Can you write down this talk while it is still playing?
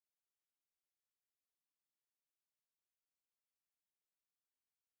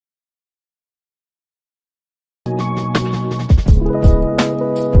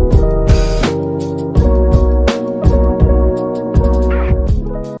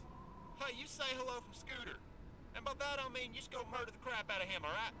I don't mean just go murder the crap out of him,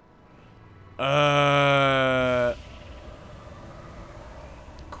 alright?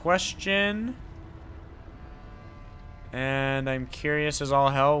 Question. And I'm curious as all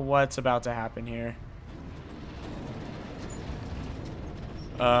hell what's about to happen here.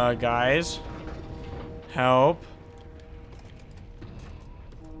 Guys. Help.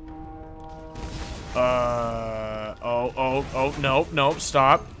 Oh, nope,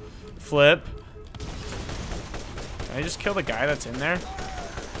 stop. Flip. Can I just kill the guy that's in there?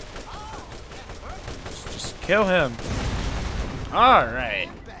 Just kill him. Alright.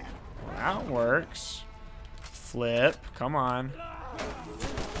 Well, that works. Flip. Come on.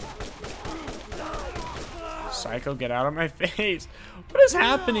 Psycho, get out of my face. What is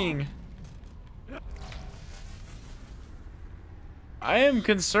happening? I am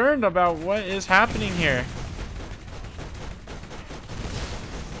concerned about what is happening here.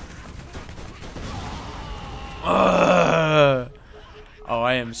 Oh,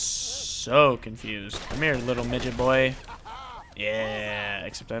 I am so confused. Come here, little midget boy. Yeah,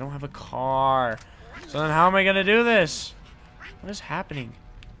 except I don't have a car. So then how am I gonna do this? What is happening?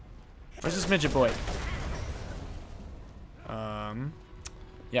 Where's this midget boy?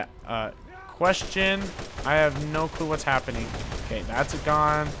 Yeah, question. I have no clue what's happening. Okay, that's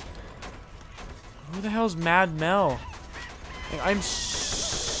gone. Who the hell's Mad Mel? I'm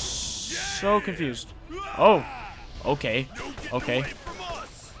so confused. Oh, okay, okay.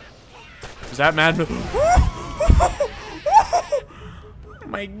 Is that Mad Mel? Oh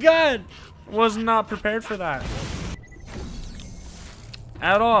my God, was not prepared for that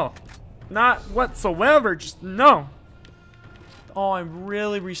at all. Not whatsoever. Just no. Oh, I'm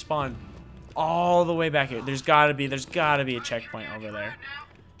really respawned all the way back here. There's gotta be a checkpoint over there.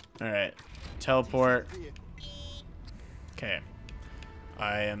 All right, teleport. Okay.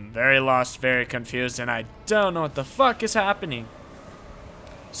 I am very lost, very confused, and I don't know what the fuck is happening.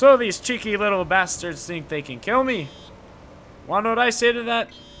 So these cheeky little bastards think they can kill me. Wanna know what I say to that?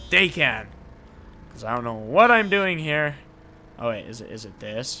 They can. Because I don't know what I'm doing here. Oh wait, is it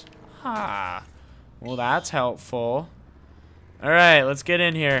this? Ah. Well, that's helpful. Alright, let's get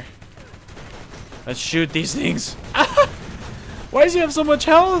in here. Let's shoot these things. Why does he have so much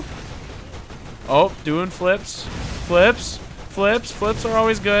health? Oh, doing flips. Flips. Flips. Flips are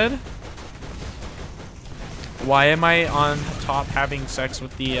always good. Why am I on top having sex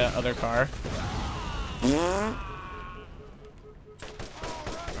with the other car? Alright,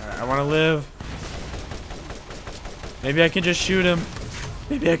 I want to live. Maybe I can just shoot him.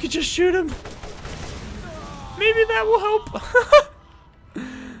 Maybe I could just shoot him. Maybe that will help.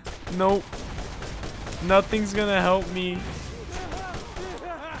 Nope. Nothing's gonna help me.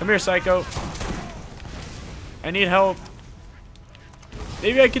 Come here, psycho. I need help.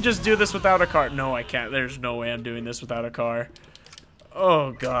 Maybe I could just do this without a car. No, I can't. There's no way I'm doing this without a car.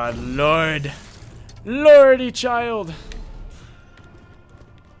 Oh, God. Lord. Lordy child.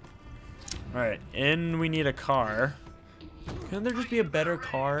 Alright. In we need a car. Can there just be a better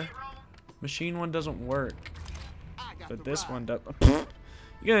car? Machine one doesn't work. But this one does. You're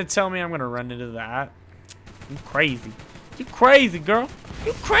gonna tell me I'm gonna run into that? You crazy. You crazy, girl.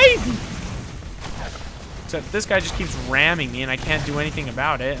 You crazy. Except this guy just keeps ramming me and I can't do anything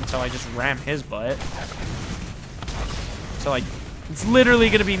about it until I just ram his butt. So like, it's literally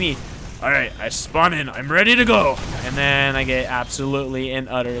gonna be me. Alright, I spawn in. I'm ready to go. And then I get absolutely and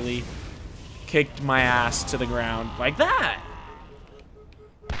utterly kicked my ass to the ground like that.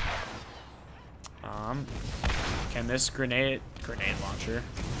 Can this grenade launcher,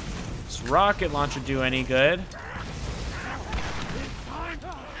 this rocket launcher do any good? I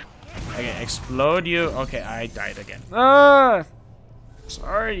can explode you. Okay, I died again. Ah!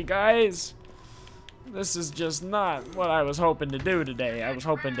 Sorry, guys. This is just not what I was hoping to do today. I was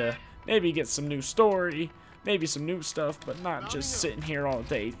hoping to maybe get some new story, maybe some new stuff, but not just sitting here all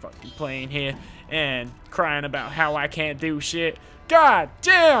day fucking playing here and crying about how I can't do shit. God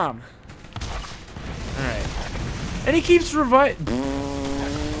damn! Alright. And he keeps reviving.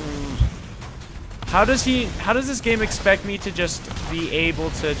 How does this game expect me to just be able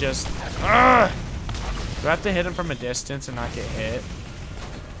to just... Do I have to hit him from a distance and not get hit?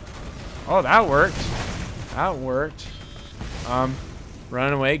 Oh, that worked. That worked.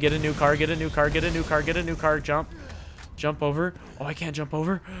 Run away, get a new car, get a new car, get a new car, get a new car, jump. Jump over. Oh, I can't jump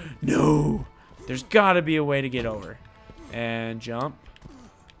over? No! There's gotta be a way to get over. And jump.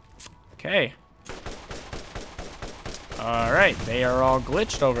 Okay. Alright, they are all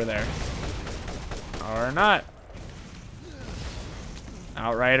glitched over there. Or not.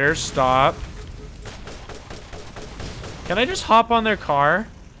 Outriders, stop. Can I just hop on their car?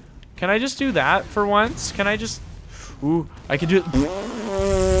 Can I just do that for once? Can I just... Ooh, I can do it.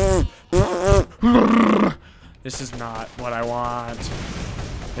 This is not what I want.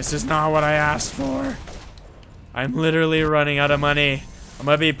 This is not what I asked for. I'm literally running out of money. I'm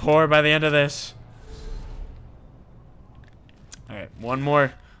gonna be poor by the end of this. Alright, one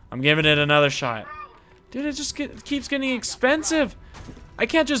more. I'm giving it another shot. Dude, it just keeps getting expensive. I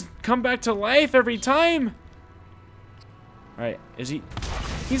can't just come back to life every time. Alright, is he?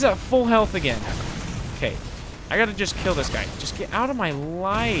 He's at full health again. Okay, I gotta just kill this guy. Just get out of my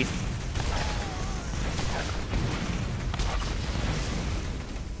life.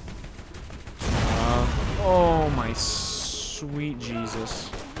 Oh my sweet Jesus.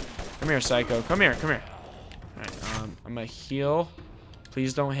 Come here, psycho. Come here, come here. Alright, I'm gonna heal.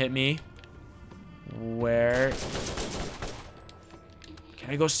 Please don't hit me. Where?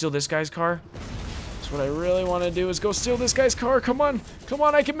 Can I go steal this guy's car? That's what I really want to do, is go steal this guy's car. Come on. Come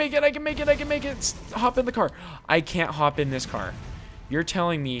on, I can make it. I can make it. I can make it. Hop in the car. I can't hop in this car. You're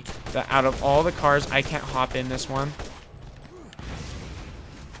telling me that out of all the cars, I can't hop in this one?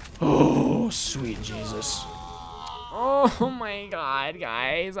 Oh, sweet Jesus. Oh my God,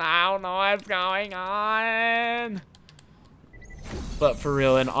 guys. I don't know what's going on. But for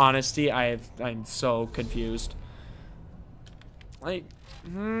real, in honesty, I'm so confused. Like,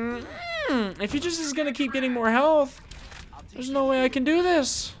 if he just is gonna keep getting more health, there's no way I can do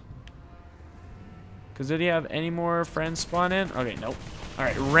this. Cause did he have any more friends spawn in? Okay, nope. All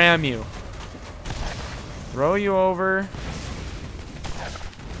right, ram you. Throw you over.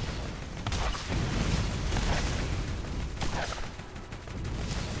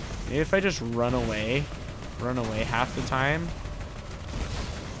 Maybe if I just run away half the time.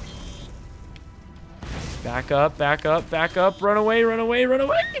 Back up, back up, back up, run away, run away, run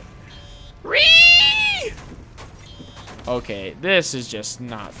away. Whee! Okay, this is just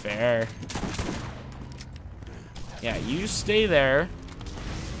not fair. Yeah, you stay there.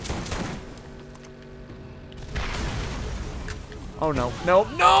 Oh no, no,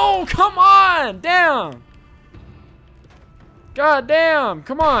 no, come on, down. God damn,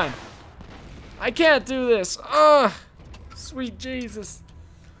 come on. I can't do this. Ugh, sweet Jesus.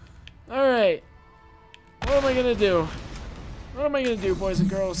 All right. What am I gonna do? What am I gonna do, boys and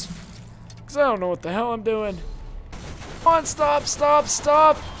girls? Because I don't know what the hell I'm doing. Come on, stop, stop,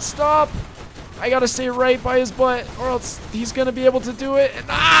 stop, stop. I gotta stay right by his butt, or else he's gonna be able to do it. And,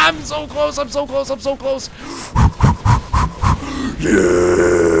 I'm so close, I'm so close, I'm so close.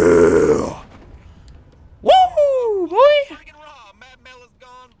 Yeah! Woo, boy!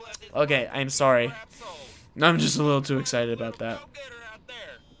 Okay, I'm sorry. I'm just a little too excited about that.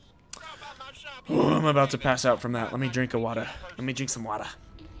 Oh, I'm about to pass out from that. Let me drink a water. Let me drink some water.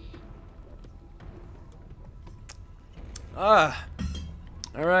 Ah.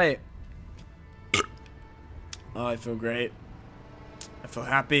 All right. Oh, I feel great. I feel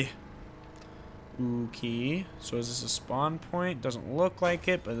happy. Okay. So is this a spawn point? Doesn't look like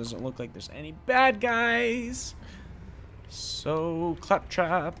it, but it doesn't look like there's any bad guys. So,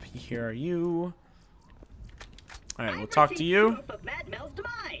 Claptrap, here are you. All right, we'll talk to you.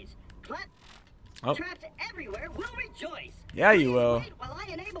 Oh. Traps everywhere will rejoice. Yeah, you will. While I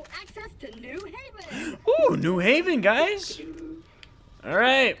enable access to New Haven. Ooh, New Haven, guys. All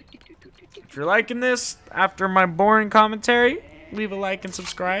right. If you're liking this after my boring commentary, leave a like and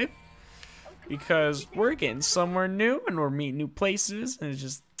subscribe, because we're getting somewhere new and we're meeting new places, and it's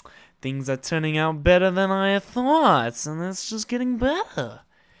just things are turning out better than I thought, and it's just getting better.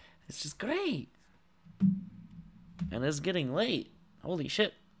 It's just great. And it's getting late. Holy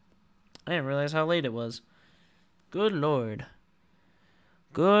shit. I didn't realize how late it was. Good lord.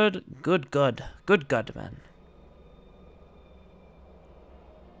 Good God, man.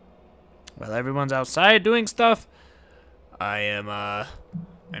 While everyone's outside doing stuff, I'm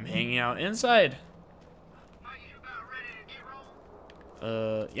hanging out inside.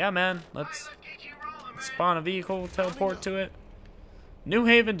 Yeah, man. Let's spawn a vehicle, teleport to it. New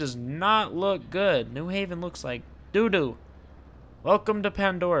Haven does not look good. New Haven looks like doo-doo. Welcome to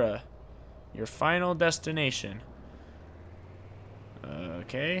Pandora. Your final destination.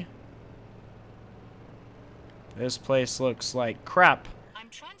 Okay. This place looks like crap. I'm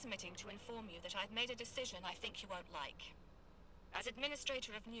transmitting to inform you that I've made a decision I think you won't like. As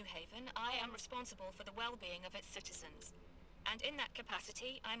administrator of New Haven, I am responsible for the well-being of its citizens. And in that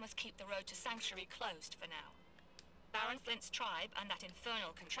capacity, I must keep the road to Sanctuary closed for now. Baron Flint's tribe and that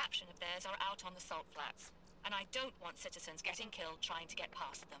infernal contraption of theirs are out on the salt flats. And I don't want citizens getting killed trying to get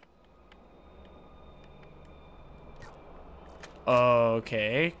past them.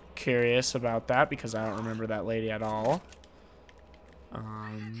 Okay, curious about that because I don't remember that lady at all. Mud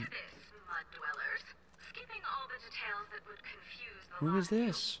dwellers, skipping all the details that would confuse the Who is lot of you,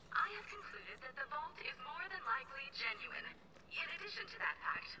 this? I have concluded that the vault is more than likely genuine. In addition to that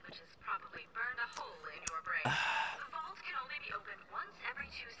fact, which has probably burned a hole in your brain, the vault can only be opened once every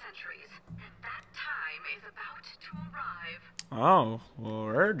 2 centuries, and that time is about to arrive. Oh, well,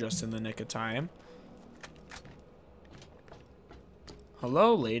 we're just in the nick of time.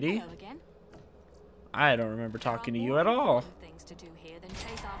 Hello, lady. Hello again. I don't remember talking to you at all. Things to do here than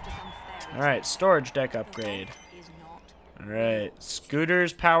chase after some fairy All right, storage deck upgrade. is not. All right,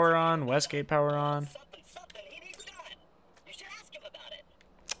 scooters power on, Westgate power on. Something he needs done. You should ask him about it.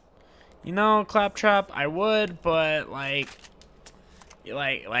 You know, Claptrap, I would, but like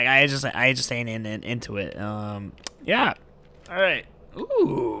I just ain't into it. Yeah. All right.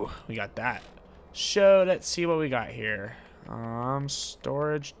 Ooh, we got that. So let's see what we got here.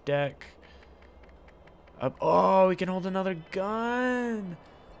 Storage deck. Up. Oh, we can hold another gun.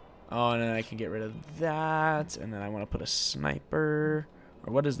 Oh, and then I can get rid of that, and then I want to put a sniper.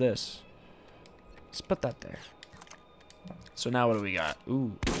 Or what is this? Let's put that there. So now what do we got?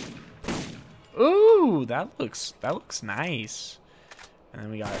 Ooh. Ooh, that looks nice. And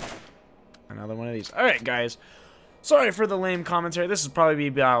then we got another one of these. All right, guys. Sorry for the lame commentary. This is probably be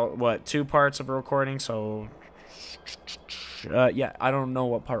about what, 2 parts of a recording. So, yeah, I don't know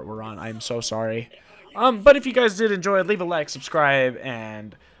what part we're on. I'm so sorry. But if you guys did enjoy it, leave a like, subscribe,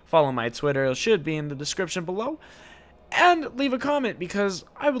 and follow my Twitter. It should be in the description below. And leave a comment because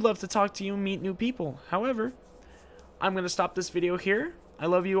I would love to talk to you and meet new people. However, I'm gonna stop this video here. I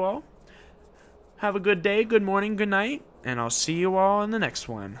love you all. Have a good day, good morning, good night, and I'll see you all in the next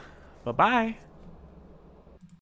one. Bye-bye.